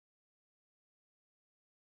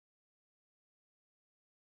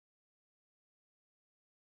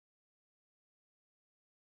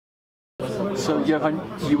So, Johan,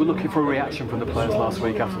 you were looking for a reaction from the players last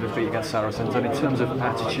week after the defeat against Saracens, and in terms of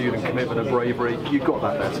attitude and commitment and bravery, you got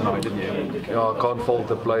that there tonight, didn't you? Yeah, I can't fault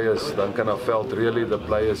the players. Duncan, I felt really the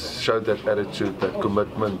players showed that attitude, that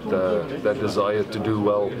commitment, that desire to do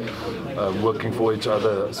well, working for each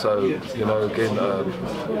other. So, you know,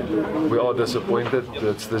 again, we are disappointed.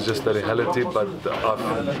 That's just the reality, but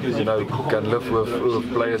I, you know, can live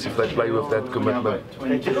with players if they play with that commitment.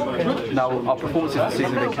 Now, our performances this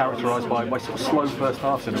season have been characterised by sort of slow first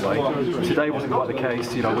halves in a way. Today wasn't quite the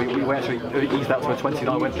case. You know, we actually eased out to a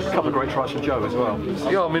 29 win. A couple of great tries from Joe as well.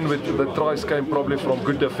 Yeah, I mean, the tries came probably from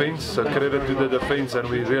good defence. So credit to the defence, and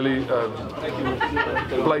we really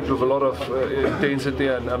played with a lot of intensity,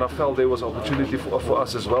 and I felt there was opportunity for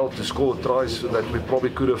us as well to score tries that we probably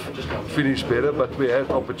could have finished better, but we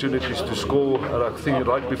had opportunities to score. And I think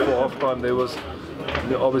right before half-time there was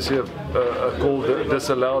obviously a goal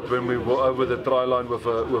disallowed when we were over the try line with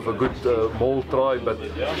a good maul try, but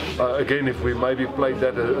again, if we maybe played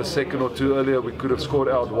that a second or two earlier, we could have scored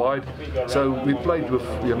out wide. So we played with,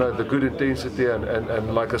 you know, the good intensity,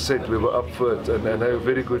 and like I said, we were up for it, and had a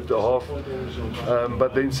very good half.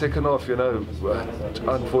 But then second half, you know,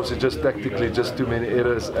 unfortunately, just tactically, just too many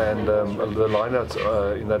errors, and the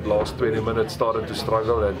lineouts in that last 20 minutes started to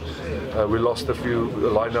struggle, and we lost a few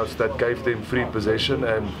lineouts that gave them free possession,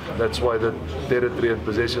 and that's why the territory and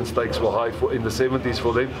possession stakes were high in the 70s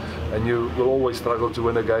for them, and you will always struggle to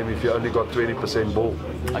win a game if you only got 20% ball.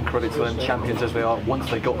 And credit to them, champions as they are, once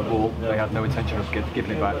they got the ball, they had no intention of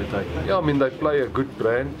giving it back, did they? Yeah, I mean, they play a good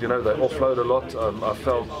brand, you know, they offload a lot. I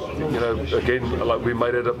felt, you know, again, like we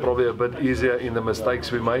made it probably a bit easier in the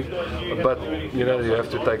mistakes we made, but, you know, you have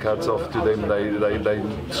to take hats off to them.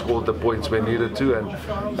 They scored the points when needed to,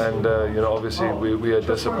 and you know, obviously we are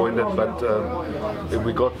disappointed, but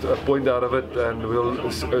we got a point out of it, and we'll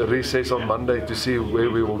recess on Monday to see where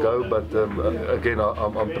we will go. But again,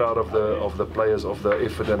 I'm proud of the players, of the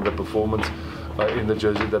effort and the performance in the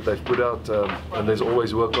jersey that they've put out, and there's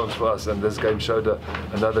always work on for us, and this game showed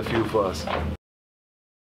another few for us.